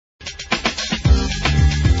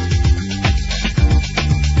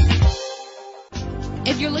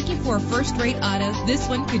for first-rate auto, this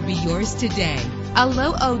one could be yours today. A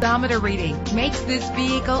low odometer reading makes this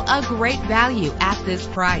vehicle a great value at this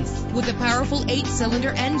price. With a powerful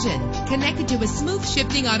 8-cylinder engine connected to a smooth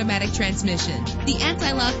shifting automatic transmission, the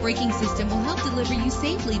anti-lock braking system will help deliver you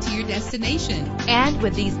safely to your destination. And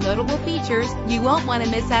with these notable features, you won't want to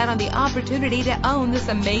miss out on the opportunity to own this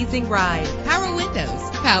amazing ride. Power windows,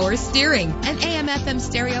 power steering, an AM/FM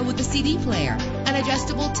stereo with a CD player, an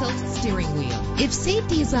adjustable tilt steering wheel. If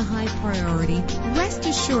safety is a high priority, rest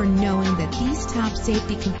assured knowing that these top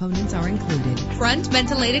safety components are included. Front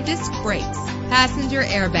ventilated disc brakes, passenger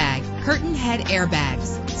airbag, curtain head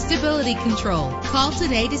airbags, stability control. Call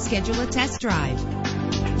today to schedule a test drive.